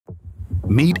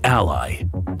Meet Ally,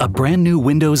 a brand new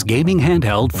Windows gaming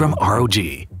handheld from ROG.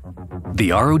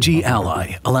 The ROG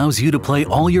Ally allows you to play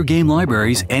all your game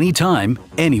libraries anytime,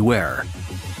 anywhere.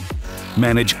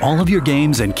 Manage all of your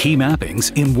games and key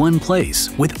mappings in one place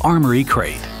with Armory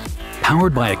Crate.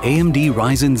 Powered by an AMD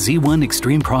Ryzen Z1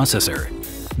 Extreme processor,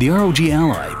 the ROG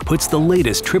Ally puts the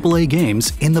latest AAA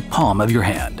games in the palm of your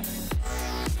hand.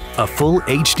 A full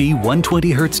HD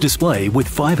 120Hz display with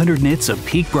 500 nits of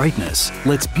peak brightness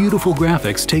lets beautiful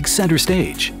graphics take center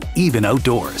stage, even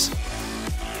outdoors.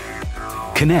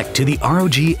 Connect to the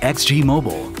ROG XG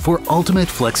Mobile for ultimate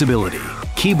flexibility,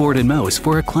 keyboard and mouse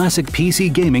for a classic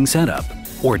PC gaming setup,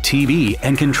 or TV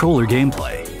and controller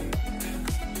gameplay.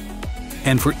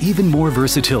 And for even more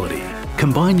versatility,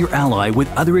 combine your Ally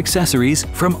with other accessories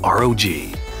from ROG.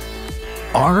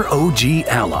 ROG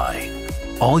Ally.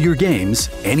 All your games,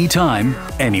 anytime,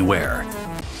 anywhere.